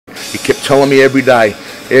kept telling me every day,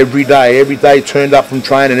 turned up from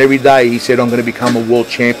training, every day he said, I'm going to become a world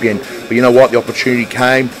champion. But you know what, the opportunity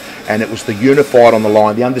came, and it was the unified on the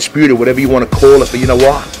line, the undisputed, whatever you want to call it. But you know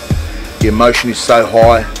what, the emotion is so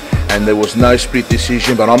high, and there was no split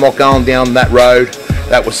decision, but I'm not going down that road.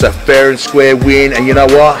 That was a fair and square win, and you know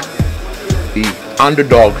what, the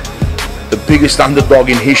underdog, the biggest underdog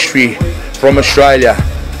in history from Australia,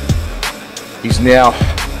 is now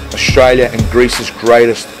Australia and Greece's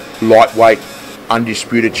greatest lightweight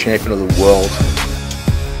undisputed champion of the world.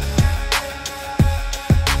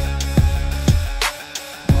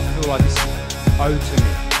 I feel like this is owed to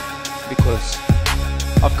me because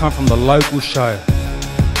I've come from the local show,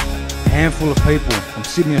 a handful of people from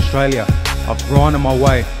Sydney, Australia. I've grinded my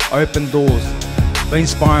way, opened doors, been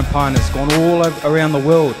sparring partners, gone all around the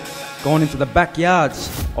world, gone into the backyards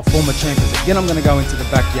of former champions. Again, I'm going to go into the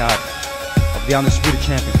backyard of the undisputed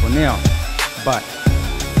champion for now, but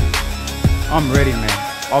I'm ready, man.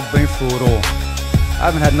 I've been through it all.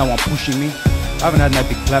 I haven't had no one pushing me. I haven't had no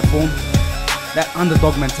big platform. That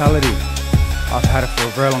underdog mentality, I've had it for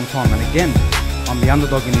a very long time. And again, I'm the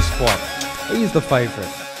underdog in this fight. He is the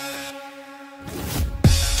favourite.